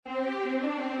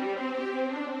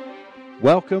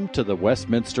Welcome to the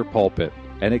Westminster Pulpit,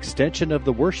 an extension of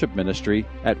the worship ministry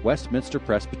at Westminster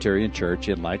Presbyterian Church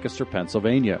in Lancaster,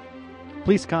 Pennsylvania.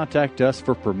 Please contact us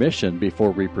for permission before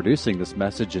reproducing this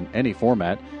message in any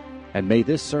format, and may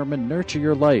this sermon nurture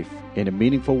your life in a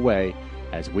meaningful way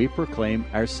as we proclaim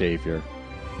our Savior.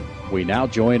 We now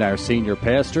join our senior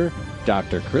pastor,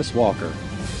 Dr. Chris Walker.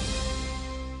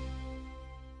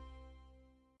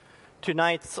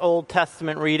 Tonight's Old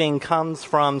Testament reading comes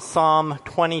from Psalm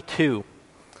 22.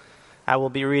 I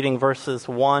will be reading verses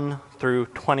 1 through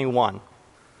 21.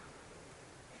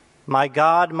 My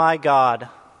God,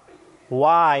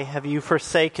 why have you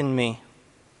forsaken me?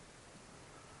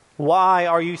 Why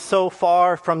are you so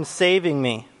far from saving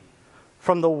me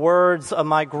from the words of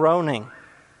my groaning?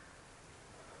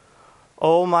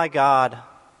 Oh my God,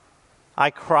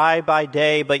 I cry by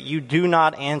day, but you do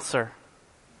not answer,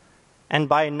 and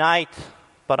by night,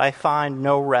 but I find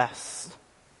no rest.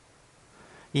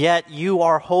 Yet you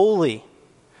are holy,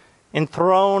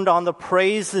 enthroned on the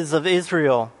praises of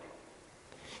Israel.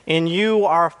 In you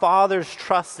our fathers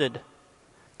trusted.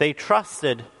 They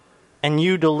trusted, and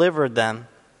you delivered them.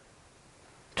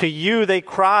 To you they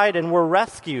cried and were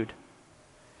rescued.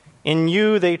 In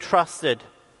you they trusted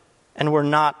and were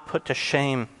not put to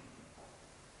shame.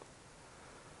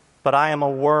 But I am a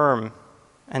worm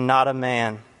and not a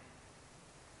man,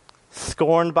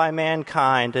 scorned by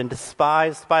mankind and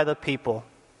despised by the people.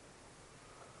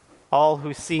 All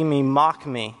who see me mock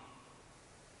me.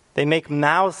 They make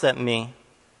mouths at me.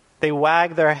 They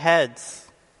wag their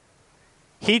heads.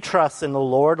 He trusts in the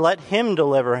Lord. Let him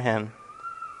deliver him.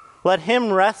 Let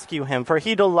him rescue him, for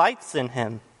he delights in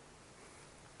him.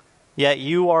 Yet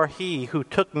you are he who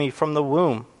took me from the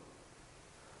womb.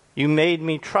 You made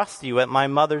me trust you at my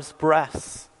mother's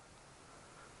breasts.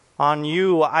 On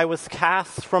you I was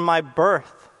cast from my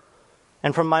birth,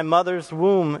 and from my mother's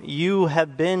womb you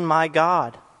have been my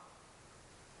God.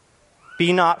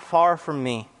 Be not far from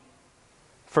me,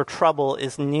 for trouble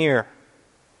is near,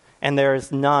 and there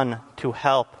is none to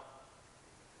help.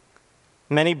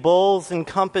 Many bulls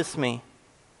encompass me.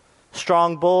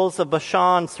 Strong bulls of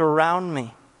Bashan surround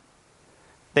me.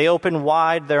 They open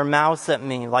wide their mouths at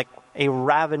me like a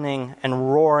ravening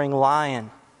and roaring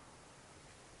lion.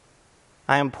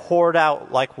 I am poured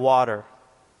out like water,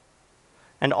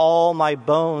 and all my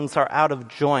bones are out of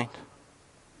joint.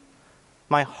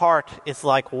 My heart is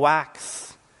like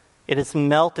wax. It is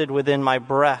melted within my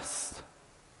breast.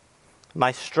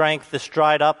 My strength is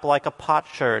dried up like a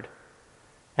potsherd,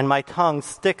 and my tongue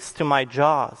sticks to my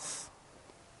jaws.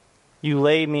 You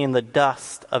lay me in the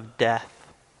dust of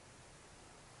death.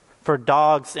 For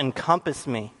dogs encompass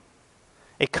me.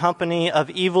 A company of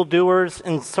evildoers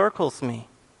encircles me.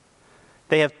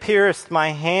 They have pierced my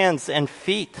hands and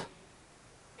feet.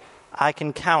 I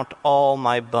can count all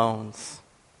my bones.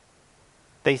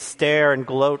 They stare and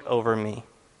gloat over me.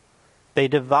 They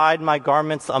divide my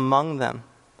garments among them,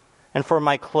 and for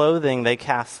my clothing they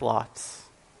cast lots.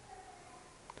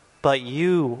 But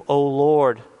you, O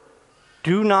Lord,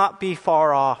 do not be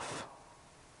far off.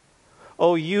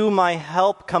 O you, my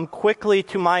help, come quickly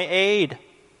to my aid.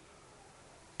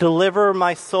 Deliver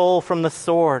my soul from the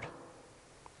sword,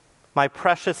 my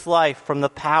precious life from the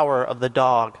power of the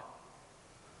dog.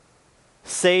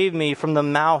 Save me from the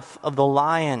mouth of the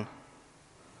lion.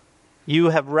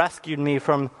 You have rescued me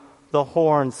from the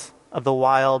horns of the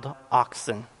wild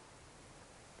oxen.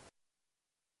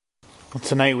 Well,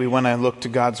 tonight we want to look to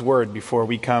God's Word before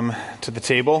we come to the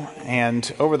table.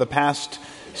 And over the past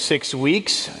 6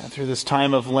 weeks, through this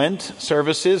time of Lent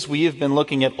services, we have been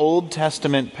looking at Old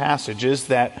Testament passages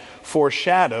that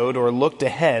foreshadowed or looked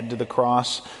ahead to the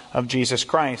cross of Jesus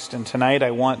Christ. And tonight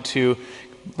I want to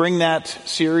bring that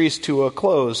series to a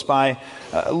close by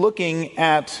looking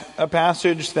at a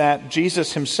passage that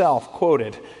Jesus himself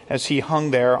quoted as he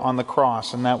hung there on the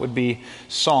cross, and that would be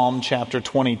Psalm chapter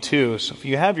 22. So if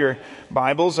you have your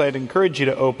Bibles, I'd encourage you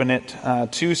to open it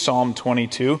to Psalm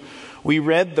 22. We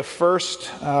read the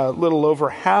first little over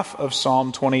half of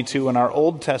Psalm 22 in our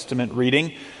Old Testament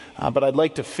reading, but I'd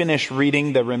like to finish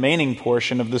reading the remaining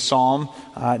portion of the psalm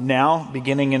now,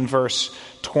 beginning in verse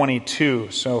 22.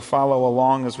 So follow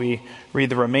along as we read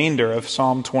the remainder of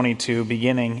Psalm 22,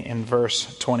 beginning in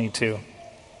verse 22.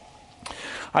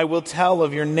 I will tell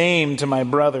of your name to my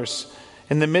brothers.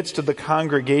 In the midst of the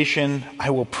congregation, I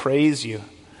will praise you.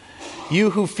 You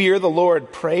who fear the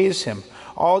Lord, praise him.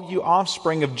 All you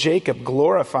offspring of Jacob,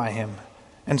 glorify him.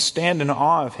 And stand in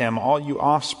awe of him, all you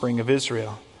offspring of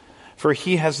Israel. For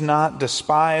he has not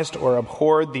despised or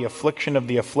abhorred the affliction of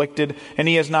the afflicted, and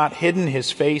he has not hidden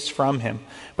his face from him,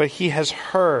 but he has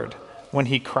heard when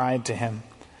he cried to him.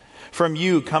 From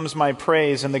you comes my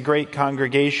praise in the great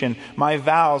congregation. My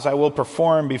vows I will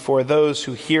perform before those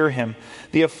who hear him.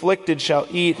 The afflicted shall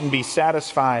eat and be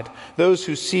satisfied. Those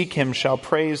who seek him shall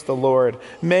praise the Lord.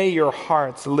 May your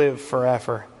hearts live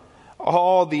forever.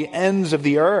 All the ends of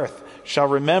the earth shall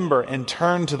remember and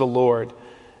turn to the Lord.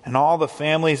 And all the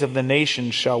families of the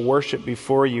nations shall worship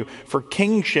before you. For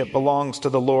kingship belongs to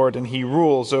the Lord, and he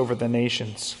rules over the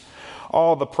nations.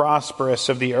 All the prosperous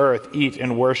of the earth eat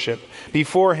and worship.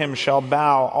 Before him shall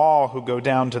bow all who go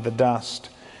down to the dust,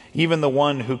 even the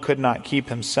one who could not keep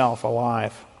himself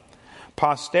alive.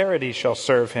 Posterity shall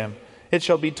serve him. It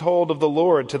shall be told of the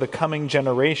Lord to the coming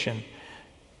generation.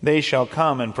 They shall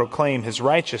come and proclaim his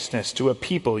righteousness to a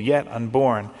people yet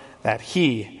unborn, that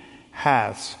he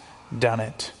has done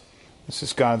it. This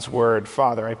is God's word.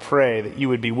 Father, I pray that you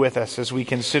would be with us as we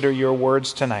consider your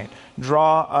words tonight.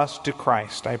 Draw us to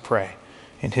Christ, I pray.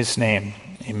 In his name,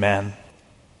 amen.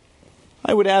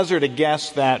 I would hazard a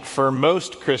guess that for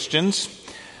most Christians,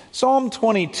 Psalm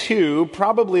 22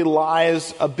 probably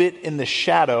lies a bit in the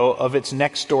shadow of its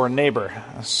next door neighbor,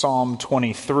 Psalm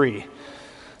 23.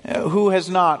 Who has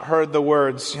not heard the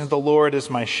words, "The Lord is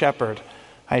my shepherd,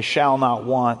 I shall not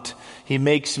want. He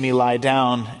makes me lie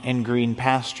down in green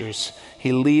pastures.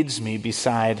 He leads me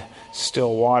beside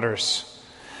still waters."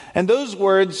 And those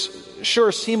words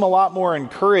sure seem a lot more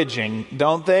encouraging,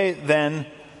 don't they, than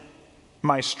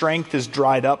 "my strength is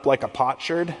dried up like a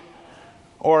potsherd,"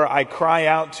 or "I cry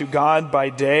out to God by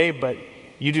day, but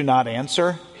you do not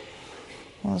answer."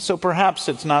 Well, so perhaps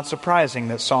it's not surprising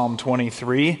that Psalm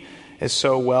 23 is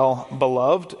so well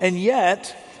beloved. And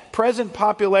yet, present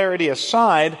popularity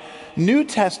aside, New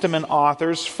Testament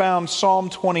authors found Psalm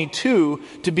 22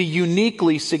 to be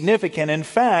uniquely significant. In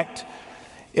fact,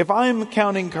 if I'm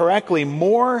counting correctly,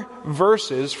 more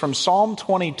verses from Psalm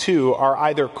 22 are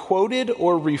either quoted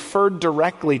or referred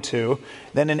directly to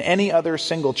than in any other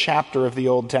single chapter of the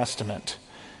Old Testament.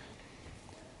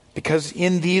 Because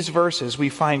in these verses we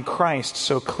find Christ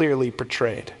so clearly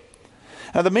portrayed.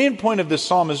 Now, the main point of this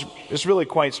psalm is really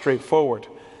quite straightforward.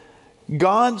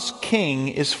 God's king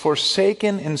is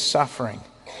forsaken in suffering,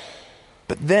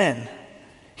 but then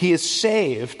he is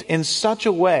saved in such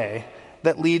a way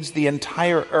that leads the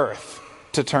entire earth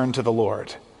to turn to the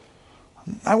Lord.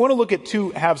 I want to look at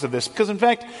two halves of this, because in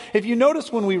fact, if you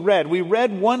notice when we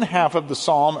read one half of the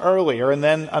psalm earlier and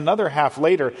then another half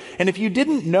later, and if you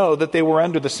didn't know that they were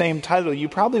under the same title, you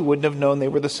probably wouldn't have known they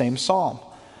were the same psalm.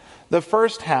 The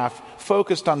first half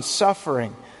focused on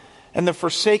suffering and the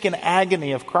forsaken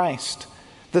agony of Christ.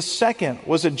 The second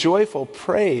was a joyful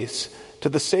praise to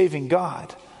the saving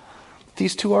God.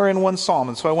 These two are in one psalm,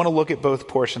 and so I want to look at both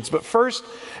portions. But first,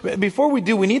 before we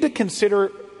do, we need to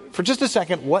consider for just a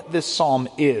second what this psalm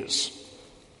is.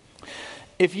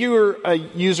 If you're a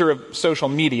user of social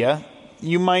media,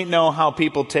 you might know how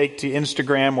people take to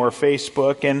Instagram or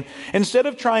Facebook, and instead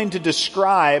of trying to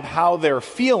describe how they're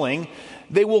feeling,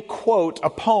 they will quote a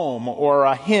poem or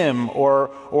a hymn or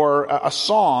a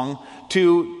song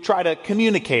to try to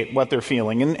communicate what they're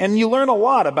feeling. And you learn a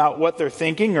lot about what they're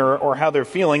thinking or how they're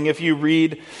feeling if you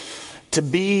read, "To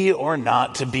be or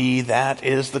not to be, that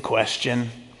is the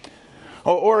question."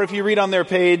 Or if you read on their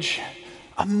page,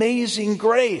 "Amazing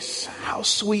grace, how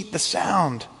sweet the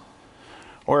sound."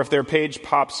 Or if their page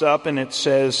pops up and it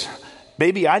says,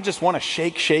 "Baby, I just want to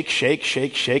shake, shake, shake,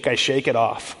 shake, shake, I shake it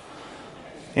off."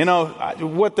 You know,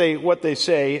 what they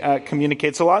say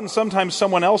communicates a lot, and sometimes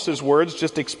someone else's words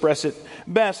just express it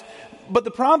best. But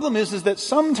the problem is that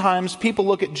sometimes people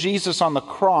look at Jesus on the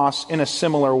cross in a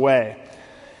similar way.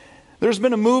 There's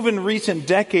been a move in recent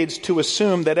decades to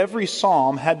assume that every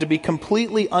psalm had to be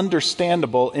completely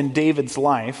understandable in David's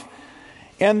life,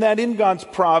 and that in God's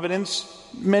providence,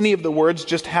 many of the words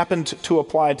just happened to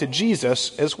apply to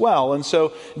Jesus as well. And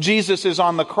so Jesus is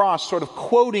on the cross sort of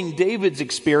quoting David's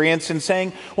experience and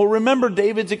saying, well, remember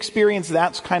David's experience?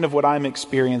 That's kind of what I'm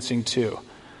experiencing too.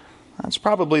 That's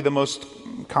probably the most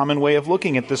common way of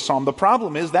looking at this psalm. The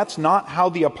problem is that's not how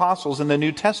the apostles in the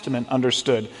New Testament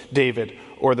understood David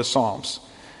or the Psalms.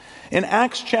 In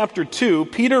Acts chapter 2,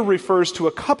 Peter refers to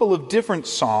a couple of different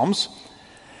psalms,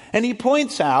 and he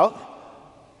points out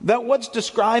that what's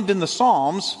described in the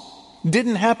Psalms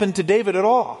didn't happen to David at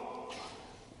all.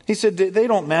 He said they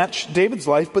don't match David's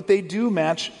life, but they do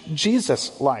match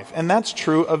Jesus' life. And that's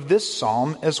true of this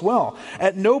psalm as well.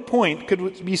 At no point could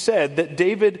it be said that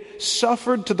David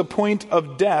suffered to the point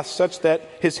of death such that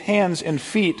his hands and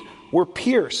feet were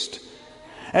pierced.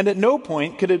 And at no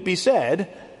point could it be said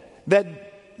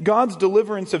that God's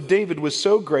deliverance of David was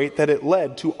so great that it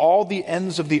led to all the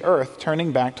ends of the earth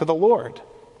turning back to the Lord.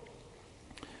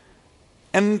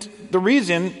 And the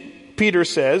reason Peter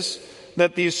says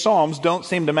that these Psalms don't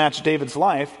seem to match David's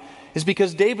life is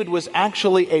because David was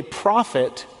actually a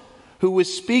prophet who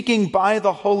was speaking by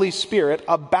the Holy Spirit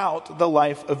about the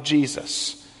life of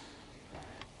Jesus.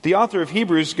 The author of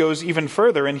Hebrews goes even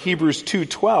further in Hebrews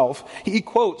 2:12. He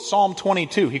quotes Psalm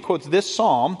 22. He quotes this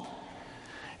psalm.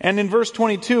 And in verse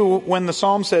 22, when the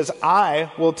psalm says,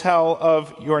 "I will tell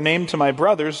of your name to my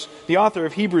brothers," the author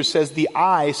of Hebrews says the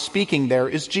 "I" speaking there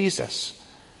is Jesus.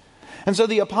 And so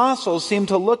the apostles seem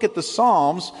to look at the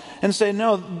Psalms and say,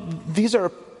 no, these are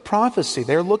prophecy.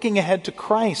 They're looking ahead to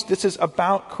Christ. This is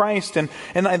about Christ. And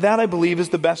that, I believe, is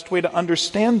the best way to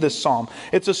understand this psalm.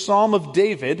 It's a psalm of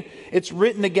David. It's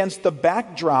written against the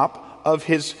backdrop of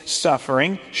his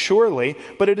suffering, surely,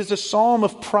 but it is a psalm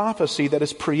of prophecy that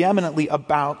is preeminently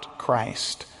about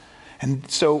Christ. And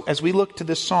so as we look to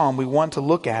this psalm, we want to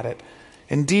look at it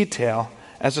in detail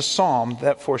as a psalm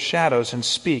that foreshadows and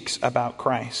speaks about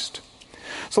Christ.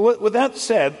 So with that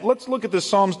said, let's look at the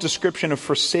psalm's description of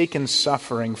forsaken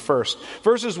suffering first.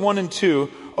 Verses 1 and 2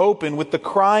 open with the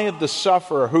cry of the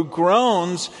sufferer who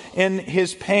groans in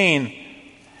his pain,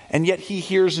 and yet he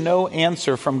hears no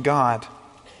answer from God.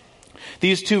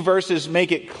 These two verses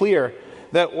make it clear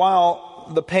that while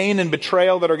the pain and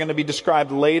betrayal that are going to be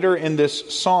described later in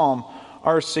this psalm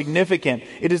are significant,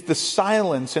 it is the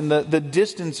silence and the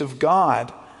distance of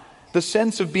God, the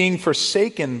sense of being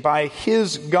forsaken by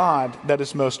his God, that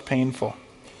is most painful.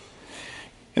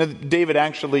 You know, David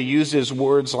actually uses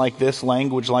words like this,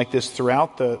 language like this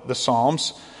throughout the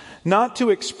Psalms, not to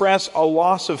express a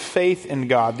loss of faith in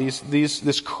God.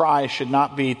 This cry should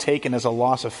not be taken as a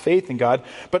loss of faith in God,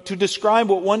 but to describe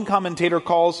what one commentator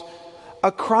calls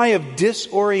a cry of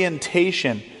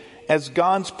disorientation as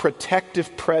God's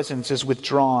protective presence is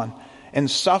withdrawn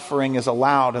and suffering is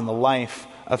allowed in the life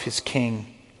of his king.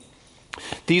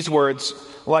 These words,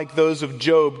 like those of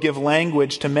Job, give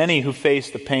language to many who face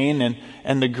the pain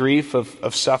and the grief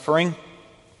of suffering.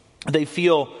 They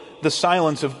feel the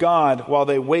silence of God while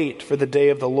they wait for the day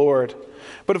of the Lord.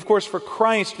 But of course, for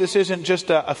Christ, this isn't just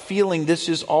a feeling, this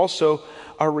is also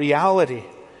a reality.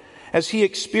 As he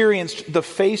experienced the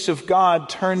face of God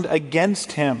turned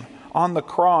against him on the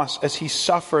cross as he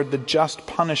suffered the just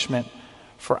punishment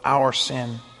for our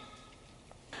sin.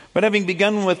 But having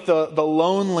begun with the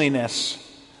loneliness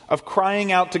of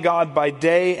crying out to God by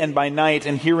day and by night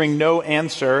and hearing no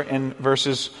answer in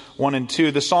verses 1 and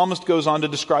 2, the psalmist goes on to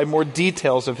describe more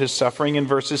details of his suffering in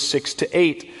verses 6 to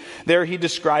 8. There he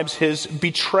describes his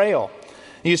betrayal.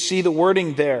 You see the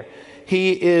wording there.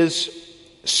 He is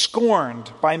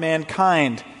scorned by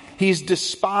mankind. He's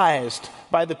despised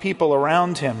by the people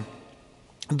around him.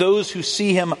 Those who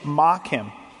see him mock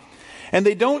him. And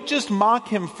they don't just mock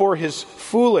him for his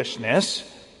foolishness.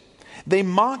 They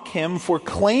mock him for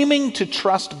claiming to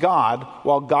trust God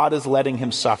while God is letting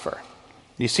him suffer.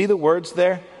 You see the words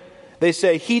there? They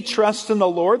say, he trusts in the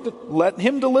Lord, let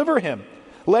him deliver him.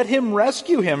 Let him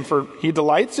rescue him, for he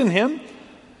delights in him.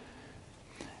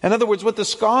 In other words, what the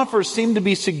scoffers seem to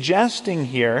be suggesting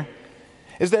here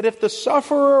is that if the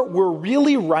sufferer were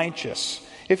really righteous,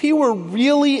 if he were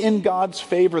really in God's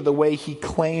favor the way he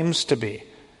claims to be,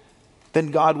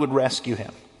 then God would rescue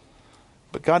him.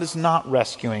 But God is not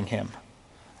rescuing him.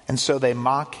 And so they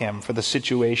mock him for the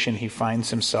situation he finds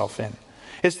himself in.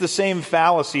 It's the same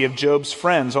fallacy of Job's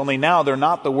friends, only now they're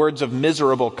not the words of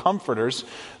miserable comforters.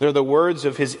 They're the words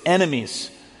of his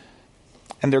enemies.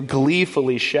 And they're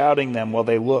gleefully shouting them while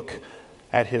they look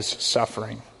at his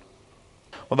suffering.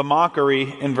 Well, the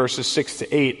mockery in verses 6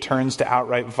 to 8 turns to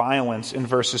outright violence in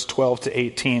verses 12 to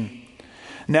 18.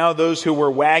 Now those who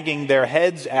were wagging their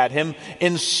heads at him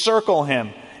encircle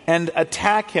him and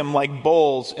attack him like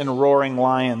bulls and roaring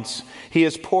lions. He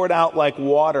is poured out like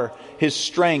water. His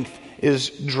strength is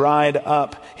dried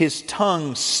up. His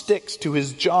tongue sticks to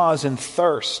his jaws in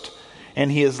thirst,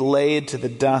 and he is laid to the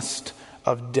dust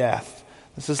of death.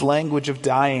 This is language of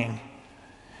dying.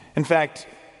 In fact,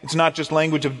 it's not just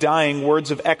language of dying. Words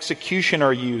of execution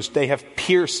are used. They have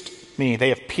pierced me. They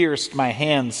have pierced my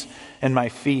hands and my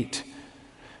feet.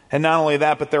 And not only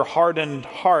that, but their hardened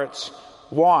hearts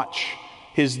watch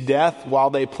his death while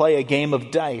they play a game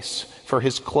of dice for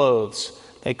his clothes.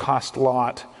 They cast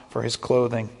lot for his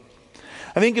clothing.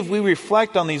 I think if we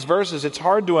reflect on these verses, it's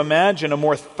hard to imagine a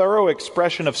more thorough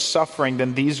expression of suffering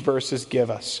than these verses give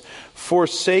us.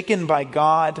 Forsaken by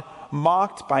God,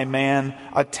 mocked by man,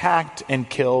 attacked and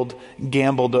killed,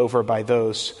 gambled over by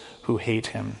those who hate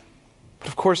him. But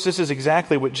of course, this is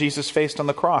exactly what Jesus faced on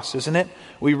the cross, isn't it?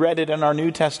 We read it in our New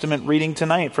Testament reading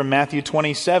tonight from Matthew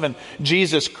 27.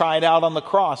 Jesus cried out on the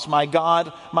cross, my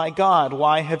God,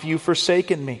 why have you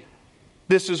forsaken me?"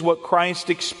 This is what Christ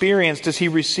experienced as he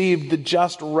received the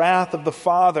just wrath of the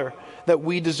Father that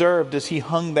we deserved as he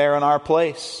hung there in our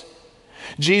place.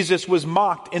 Jesus was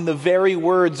mocked in the very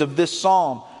words of this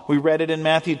psalm. We read it in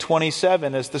Matthew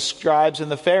 27 as the scribes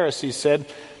and the Pharisees said,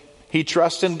 he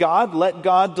trusts in God, let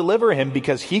God deliver him,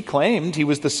 because he claimed he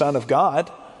was the Son of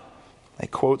God. They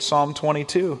quote Psalm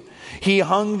 22. He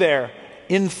hung there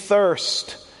in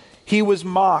thirst. He was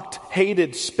mocked,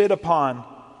 hated, spit upon.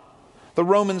 The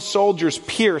Roman soldiers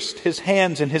pierced his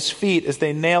hands and his feet as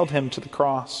they nailed him to the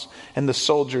cross, and the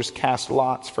soldiers cast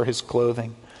lots for his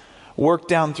clothing. Work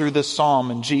down through this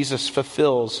psalm, and Jesus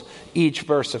fulfills each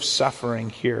verse of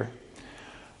suffering here.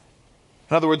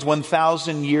 In other words,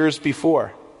 1,000 years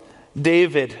before,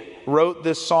 David wrote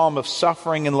this psalm of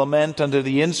suffering and lament under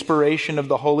the inspiration of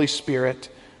the Holy Spirit,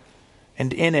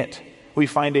 and in it we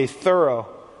find a thorough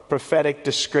prophetic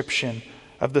description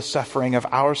of the suffering of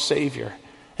our Savior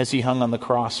as he hung on the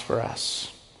cross for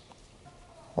us.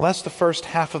 Well, that's the first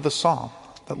half of the psalm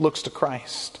that looks to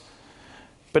Christ.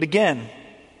 But again,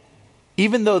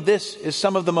 even though this is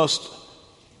some of the most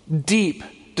deep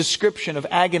description of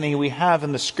agony we have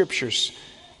in the Scriptures,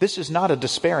 this is not a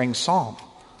despairing psalm.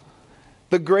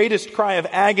 The greatest cry of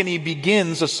agony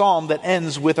begins a psalm that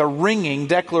ends with a ringing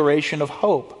declaration of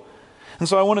hope. And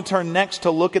so I want to turn next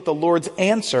to look at the Lord's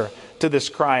answer to this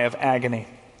cry of agony.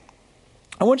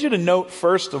 I want you to note,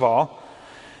 first of all,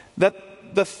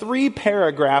 that the 3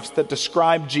 paragraphs that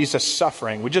describe Jesus'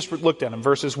 suffering, we just looked at them,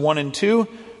 verses 1 and 2,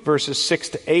 verses 6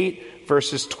 to 8,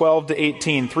 verses 12 to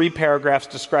 18, 3 paragraphs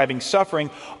describing suffering,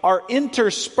 are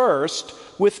interspersed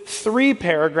with 3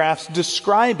 paragraphs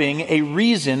describing a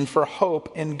reason for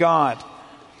hope in God.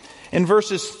 In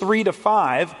verses 3 to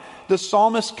 5, the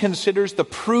psalmist considers the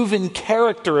proven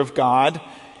character of God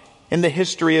in the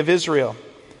history of Israel.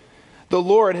 The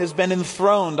Lord has been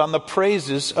enthroned on the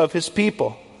praises of his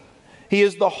people. He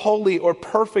is the holy or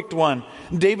perfect one.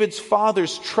 David's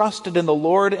fathers trusted in the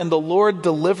Lord, and the Lord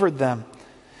delivered them.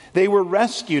 They were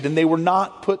rescued, and they were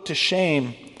not put to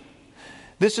shame.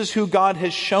 This is who God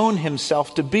has shown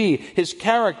himself to be. His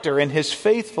character and his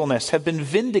faithfulness have been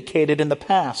vindicated in the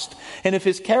past. And if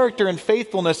his character and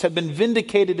faithfulness have been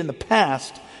vindicated in the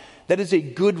past, that is a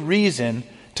good reason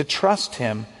to trust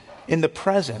him in the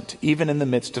present, even in the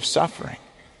midst of suffering.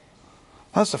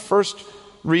 That's the first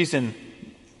reason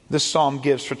this psalm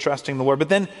gives for trusting the Lord. But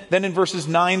then in verses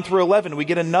 9 through 11, we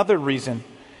get another reason.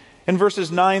 In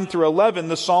verses 9 through 11,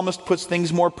 the psalmist puts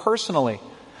things more personally.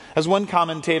 As one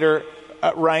commentator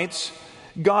writes,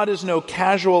 God is no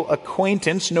casual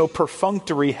acquaintance, no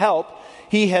perfunctory help.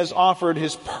 He has offered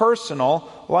his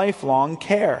personal, lifelong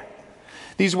care.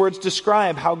 These words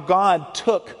describe how God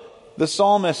took the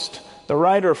psalmist, the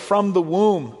writer, from the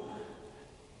womb.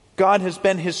 God has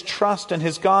been his trust and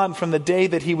his God from the day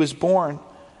that he was born.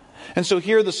 And so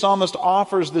here the psalmist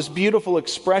offers this beautiful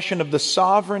expression of the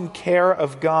sovereign care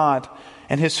of God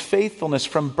and his faithfulness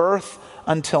from birth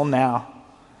until now.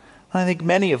 I think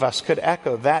many of us could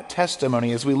echo that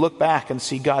testimony as we look back and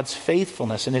see God's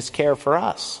faithfulness and his care for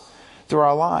us through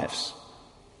our lives.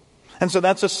 And so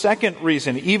that's a second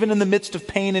reason, even in the midst of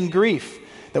pain and grief,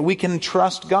 that we can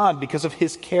trust God because of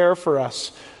his care for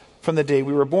us from the day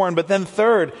we were born. But then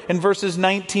third, in verses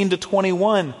 19 to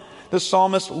 21, the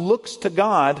psalmist looks to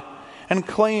God and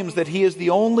claims that he is the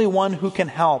only one who can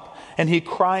help, and he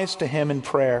cries to him in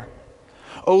prayer.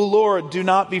 O Lord, do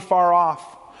not be far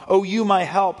off. O you, my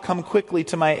help, come quickly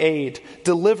to my aid.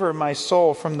 Deliver my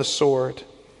soul from the sword.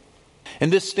 In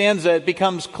this stanza, it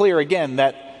becomes clear again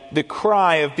that the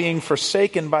cry of being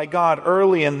forsaken by God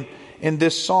early in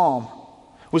this psalm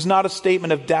was not a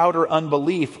statement of doubt or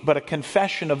unbelief, but a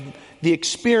confession of the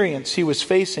experience he was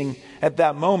facing at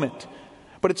that moment.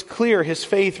 But it's clear his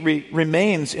faith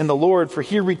remains in the Lord, for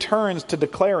he returns to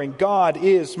declaring, God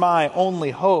is my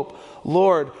only hope.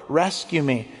 Lord, rescue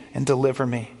me and deliver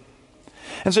me.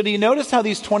 And so do you notice how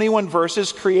these 21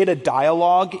 verses create a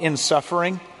dialogue in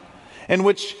suffering, in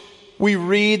which we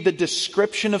read the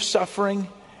description of suffering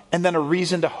and then a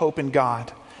reason to hope in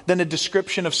God? Then a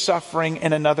description of suffering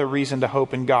and another reason to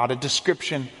hope in God. A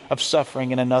description of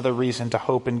suffering and another reason to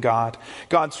hope in God.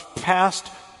 God's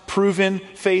past proven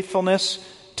faithfulness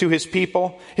to his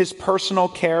people, his personal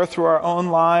care through our own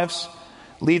lives,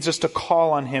 leads us to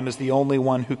call on him as the only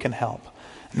one who can help.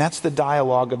 And that's the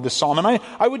dialogue of the psalm. And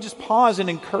I would just pause and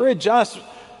encourage us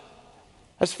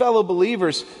as fellow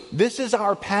believers. This is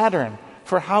our pattern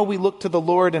for how we look to the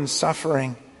Lord in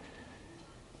suffering.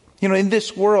 You know, in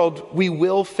this world, we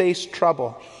will face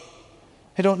trouble.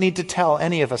 I don't need to tell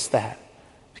any of us that,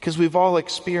 because we've all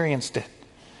experienced it.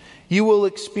 You will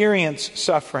experience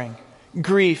suffering,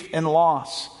 grief and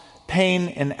loss, pain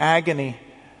and agony,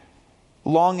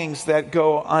 longings that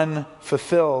go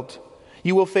unfulfilled.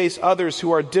 You will face others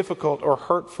who are difficult or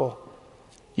hurtful.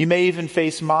 You may even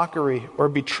face mockery or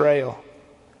betrayal.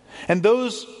 And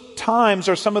those times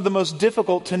are some of the most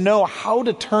difficult to know how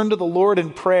to turn to the Lord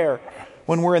in prayer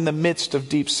when we're in the midst of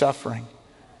deep suffering.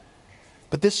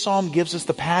 But this psalm gives us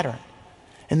the pattern.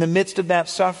 In the midst of that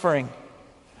suffering,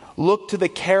 look to the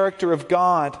character of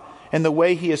God and the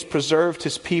way He has preserved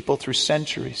His people through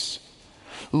centuries.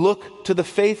 Look to the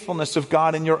faithfulness of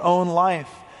God in your own life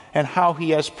and how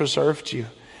He has preserved you.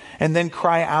 And then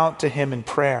cry out to Him in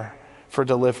prayer for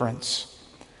deliverance.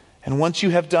 And once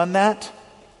you have done that,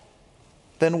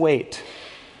 then wait.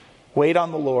 Wait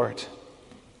on the Lord.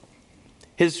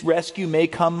 His rescue may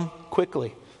come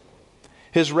quickly.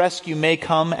 His rescue may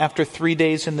come after 3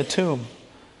 days in the tomb.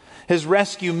 His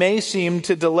rescue may seem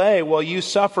to delay while you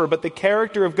suffer, but the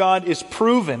character of God is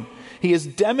proven. He has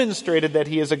demonstrated that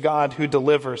He is a God who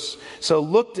delivers. So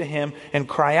look to Him and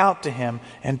cry out to Him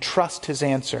and trust His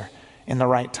answer in the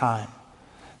right time.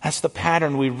 That's the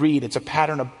pattern we read. It's a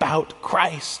pattern about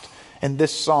Christ in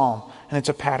this psalm, and it's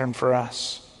a pattern for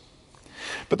us.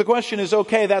 But the question is,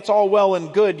 okay, that's all well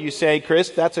and good, you say, Chris.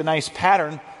 That's a nice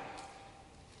pattern.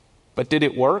 But did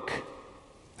it work?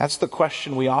 That's the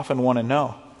question we often want to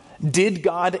know. Did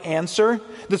God answer?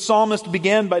 The psalmist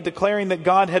began by declaring that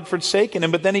God had forsaken him,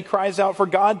 but then he cries out for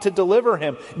God to deliver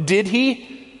him. Did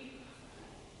He?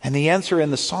 And the answer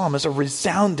in the psalm is a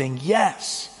resounding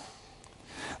yes.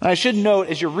 And I should note,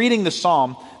 as you're reading the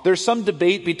psalm, there's some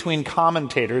debate between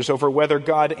commentators over whether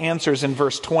God answers in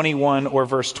verse 21 or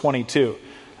verse 22.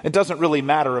 It doesn't really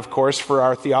matter, of course, for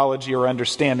our theology or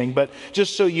understanding, but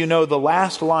just so you know, the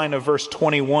last line of verse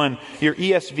 21, your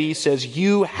ESV says,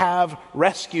 "You have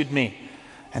rescued me."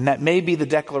 And that may be the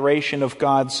declaration of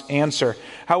God's answer.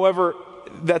 However,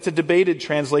 that's a debated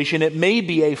translation. It may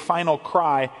be a final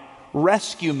cry,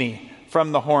 "Rescue me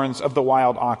from the horns of the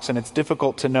wild oxen." It's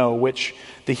difficult to know which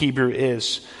the Hebrew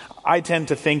is. I tend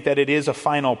to think that it is a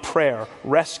final prayer,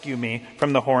 "Rescue me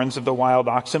from the horns of the wild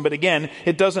oxen." But again,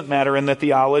 it doesn't matter in the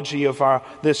theology of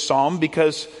this psalm,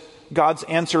 because God's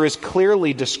answer is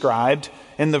clearly described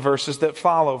in the verses that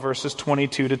follow, verses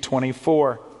 22 to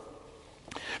 24.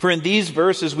 For in these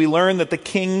verses we learn that the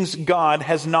king's God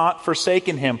has not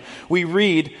forsaken him. We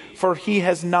read, "For He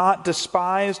has not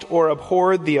despised or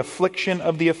abhorred the affliction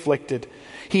of the afflicted.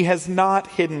 He has not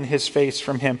hidden His face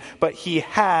from him, but He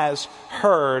has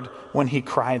heard when he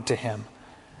cried to Him."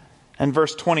 And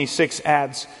verse 26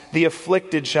 adds, "The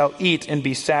afflicted shall eat and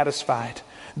be satisfied.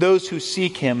 Those who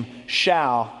seek Him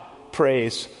shall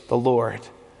praise the Lord."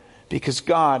 Because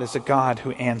God is a God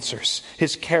who answers.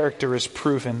 His character is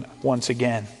proven once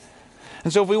again.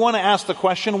 And so if we want to ask the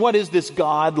question, what is this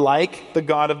God like, the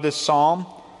God of this psalm?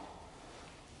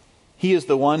 He is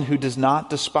the one who does not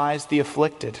despise the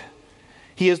afflicted.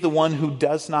 He is the one who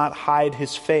does not hide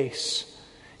His face.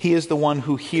 He is the one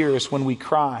who hears when we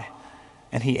cry,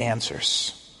 and He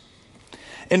answers.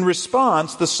 In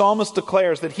response, the psalmist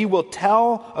declares that he will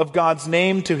tell of God's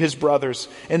name to his brothers.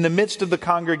 In the midst of the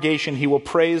congregation, he will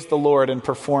praise the Lord and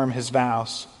perform His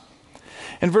vows.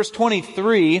 In verse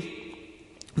 23,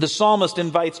 the psalmist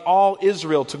invites all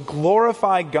Israel to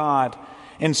glorify God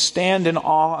and stand in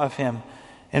awe of Him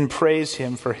and praise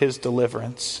Him for His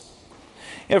deliverance.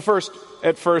 At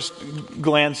first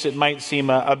glance, it might seem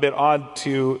a bit odd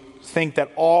to think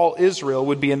that all Israel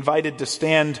would be invited to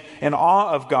stand in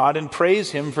awe of God and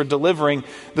praise Him for delivering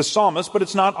the psalmist, but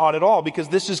it's not odd at all, because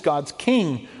this is God's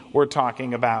king we're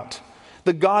talking about,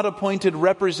 the God-appointed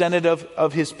representative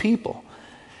of His people.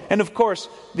 And of course,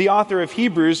 the author of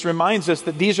Hebrews reminds us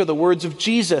that these are the words of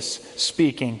Jesus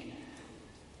speaking.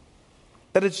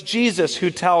 That it's Jesus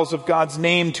who tells of God's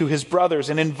name to His brothers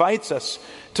and invites us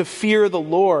to fear the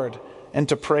Lord and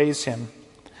to praise Him.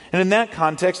 And in that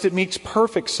context, it makes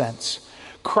perfect sense.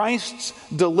 Christ's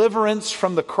deliverance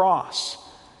from the cross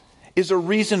is a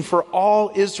reason for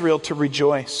all Israel to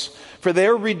rejoice. For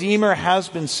their Redeemer has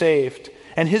been saved,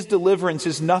 and His deliverance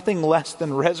is nothing less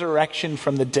than resurrection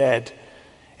from the dead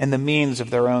and the means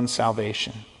of their own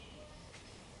salvation.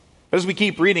 As we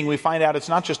keep reading, we find out it's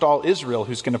not just all Israel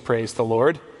who's going to praise the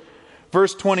Lord.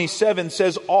 Verse 27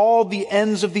 says, "All the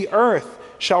ends of the earth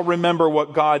shall remember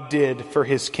what God did for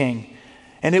His king.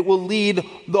 And it will lead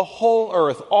the whole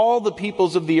earth, all the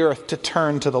peoples of the earth, to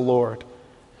turn to the Lord.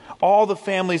 All the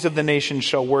families of the nations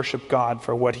shall worship God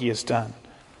for what He has done."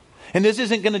 And this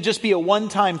isn't going to just be a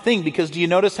one-time thing, because do you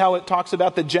notice how it talks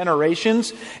about the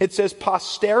generations? It says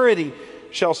posterity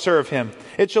shall serve Him.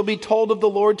 It shall be told of the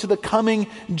Lord to the coming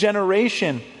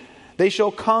generation. They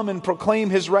shall come and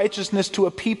proclaim His righteousness to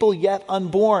a people yet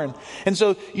unborn. And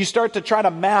so you start to try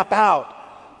to map out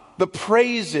the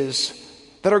praises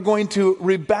that are going to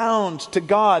rebound to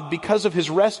God because of his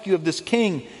rescue of this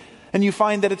king. And you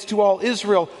find that it's to all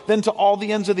Israel, then to all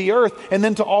the ends of the earth, and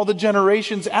then to all the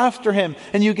generations after him.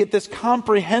 And you get this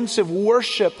comprehensive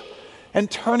worship and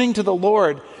turning to the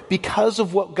Lord because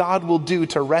of what God will do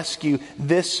to rescue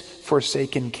this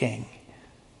forsaken king.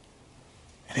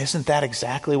 And isn't that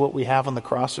exactly what we have on the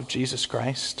cross of Jesus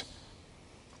Christ?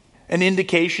 An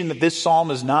indication that this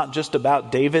psalm is not just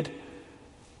about David,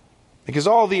 because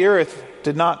all the earth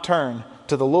did not turn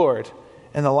to the Lord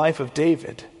in the life of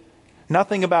David.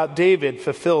 Nothing about David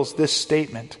fulfills this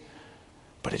statement,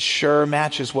 but it sure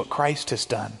matches what Christ has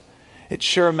done. It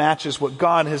sure matches what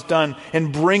God has done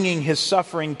in bringing his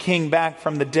suffering king back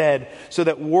from the dead, so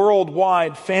that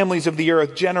worldwide families of the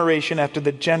earth, generation after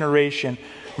the generation,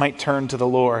 might turn to the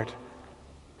Lord.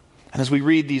 And as we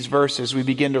read these verses, we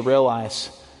begin to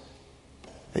realize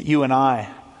that you and I,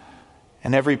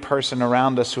 and every person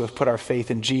around us who have put our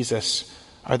faith in Jesus,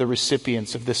 are the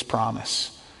recipients of this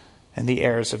promise and the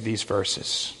heirs of these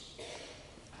verses.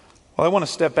 Well, I want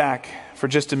to step back for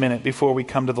just a minute before we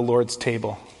come to the Lord's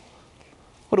table.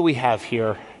 What do we have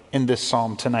here in this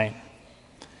psalm tonight?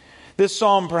 This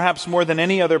psalm, perhaps more than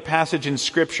any other passage in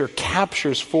Scripture,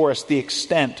 captures for us the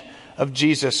extent of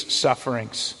Jesus'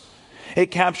 sufferings.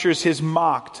 It captures his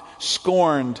mocked,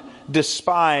 scorned,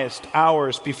 despised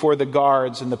hours before the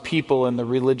guards and the people and the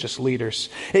religious leaders.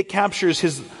 It captures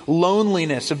his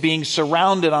loneliness of being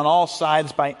surrounded on all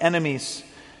sides by enemies.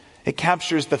 It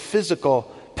captures the physical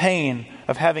pain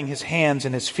of having his hands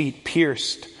and his feet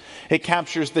pierced. It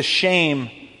captures the shame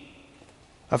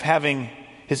of having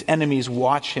his enemies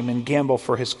watch him and gamble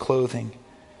for his clothing.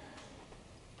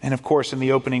 And of course, in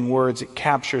the opening words, it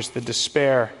captures the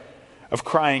despair of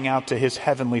crying out to his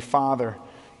heavenly Father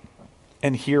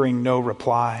and hearing no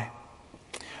reply.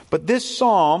 But this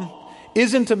psalm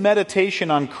isn't a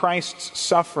meditation on Christ's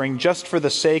suffering just for the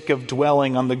sake of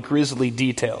dwelling on the grisly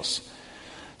details.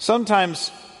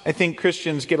 Sometimes I think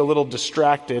Christians get a little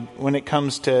distracted when it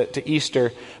comes to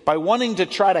Easter by wanting to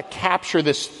try to capture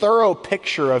this thorough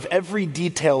picture of every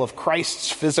detail of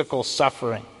Christ's physical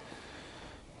suffering.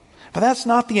 But that's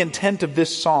not the intent of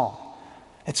this psalm.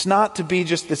 It's not to be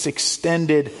just this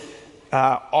extended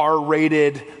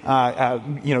R-rated,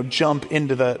 jump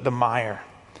into the mire.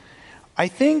 I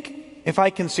think, if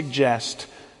I can suggest,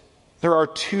 there are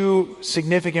two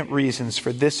significant reasons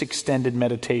for this extended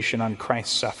meditation on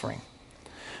Christ's suffering.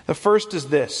 The first is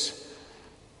this.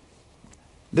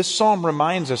 This psalm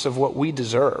reminds us of what we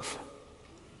deserve.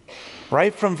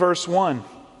 Right from verse 1,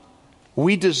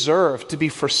 we deserve to be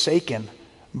forsaken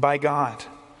by God.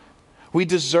 We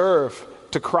deserve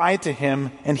to cry to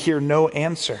him and hear no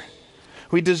answer.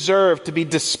 We deserve to be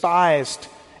despised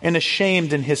and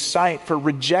ashamed in his sight for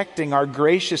rejecting our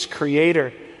gracious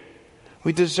Creator.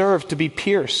 We deserve to be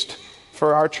pierced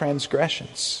for our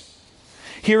transgressions.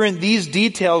 Here in these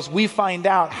details, we find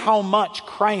out how much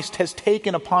Christ has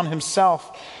taken upon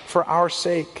himself for our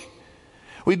sake.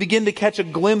 We begin to catch a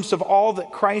glimpse of all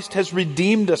that Christ has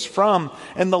redeemed us from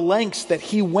and the lengths that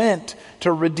he went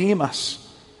to redeem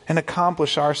us and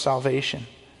accomplish our salvation.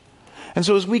 And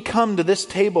so as we come to this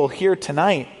table here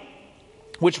tonight,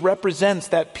 which represents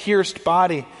that pierced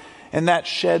body and that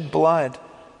shed blood,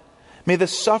 may the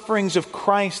sufferings of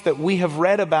Christ that we have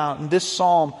read about in this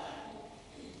psalm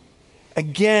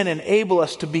again enable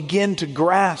us to begin to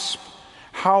grasp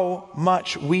how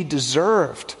much we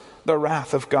deserved the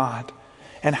wrath of God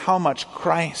and how much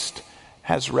Christ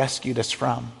has rescued us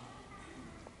from.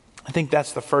 I think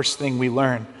that's the first thing we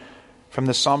learn from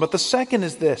this psalm. But the second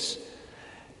is this.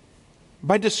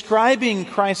 By describing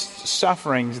Christ's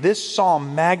sufferings, this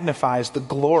psalm magnifies the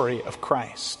glory of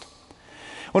Christ.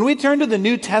 When we turn to the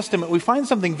New Testament, we find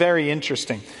something very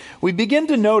interesting. We begin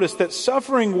to notice that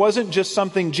suffering wasn't just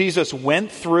something Jesus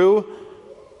went through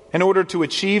in order to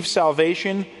achieve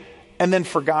salvation and then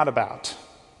forgot about.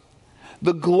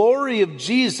 The glory of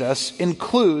Jesus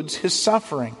includes his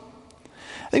suffering.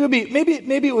 I think it would be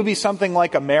maybe it would be something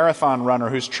like a marathon runner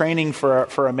who's training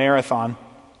for a marathon.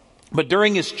 But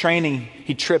during his training,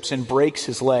 he trips and breaks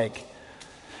his leg.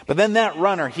 But then that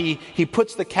runner, he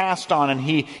puts the cast on and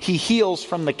he heals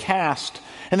from the cast.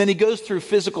 And then he goes through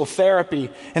physical therapy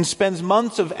and spends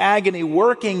months of agony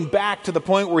working back to the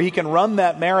point where he can run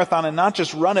that marathon and not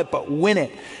just run it, but win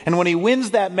it. And when he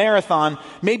wins that marathon,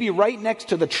 maybe right next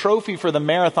to the trophy for the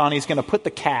marathon, he's going to put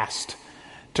the cast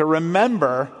to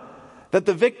remember that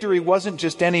the victory wasn't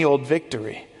just any old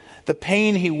victory. The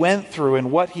pain he went through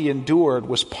and what he endured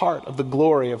was part of the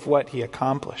glory of what he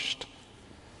accomplished.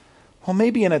 Well,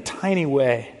 maybe in a tiny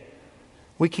way,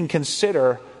 we can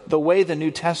consider the way the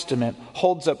New Testament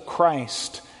holds up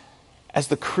Christ as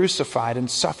the crucified and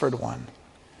suffered one.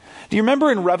 Do you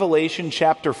remember in Revelation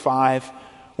chapter 5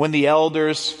 when the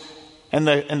elders and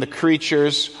the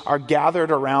creatures are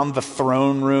gathered around the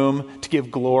throne room to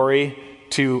give glory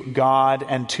to God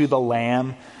and to the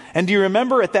Lamb? And do you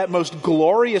remember at that most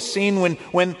glorious scene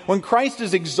when Christ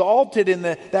is exalted in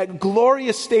that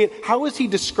glorious state, how is he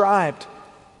described?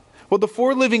 Well, the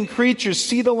four living creatures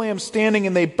see the Lamb standing,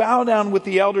 and they bow down with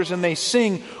the elders and they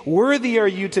sing, "Worthy are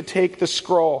you to take the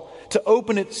scroll, to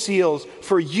open its seals,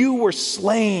 for you were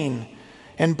slain,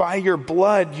 and by your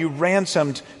blood you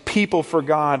ransomed people for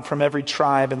God from every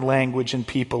tribe and language and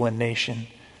people and nation."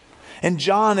 And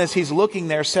John, as he's looking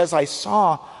there, says, "I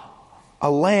saw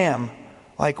a lamb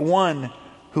like one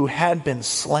who had been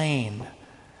slain."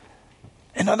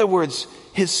 In other words,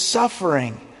 his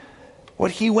suffering,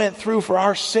 what he went through for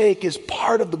our sake, is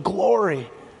part of the glory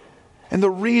and the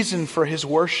reason for his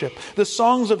worship. The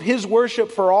songs of his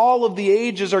worship for all of the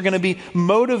ages are going to be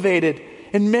motivated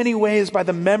in many ways by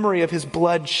the memory of his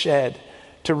blood shed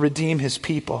to redeem his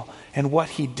people and what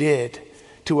he did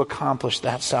to accomplish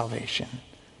that salvation.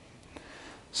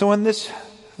 So on this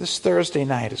Thursday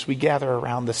night, as we gather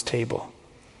around this table,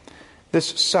 this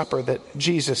supper that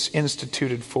Jesus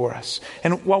instituted for us,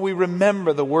 and while we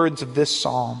remember the words of this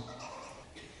psalm,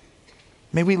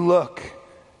 may we look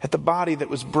at the body that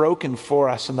was broken for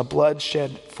us and the blood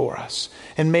shed for us.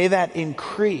 And may that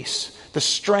increase the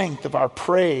strength of our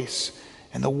praise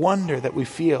and the wonder that we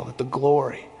feel at the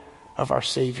glory of our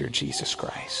Savior Jesus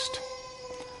Christ.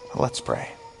 Let's pray.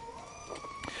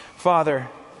 Father,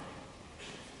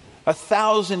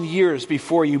 1,000 years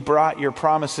before you brought your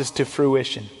promises to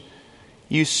fruition,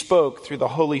 you spoke through the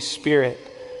Holy Spirit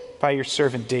by your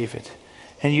servant David,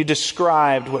 and you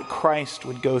described what Christ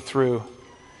would go through.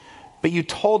 But you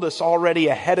told us already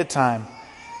ahead of time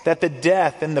that the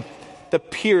death and the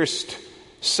pierced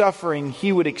suffering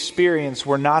he would experience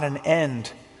were not an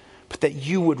end, but that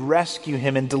you would rescue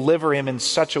him and deliver him in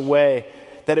such a way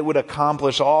that it would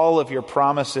accomplish all of your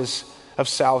promises of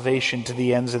salvation to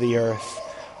the ends of the earth.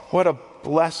 What a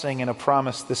blessing and a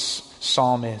promise this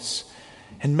psalm is.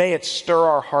 And may it stir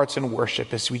our hearts in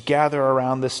worship as we gather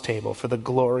around this table for the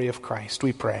glory of Christ,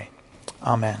 we pray.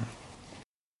 Amen.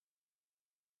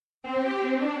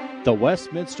 The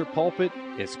Westminster Pulpit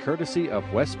is courtesy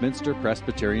of Westminster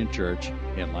Presbyterian Church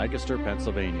in Lancaster,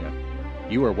 Pennsylvania.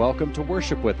 You are welcome to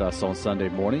worship with us on Sunday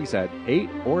mornings at 8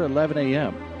 or 11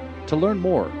 a.m. To learn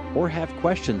more or have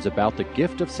questions about the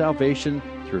gift of salvation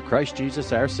through Christ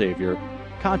Jesus our Savior,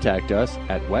 contact us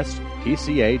at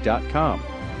westpca.com.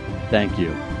 Thank you,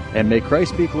 and may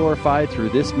Christ be glorified through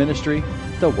this ministry,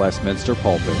 the Westminster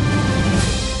Pulpit.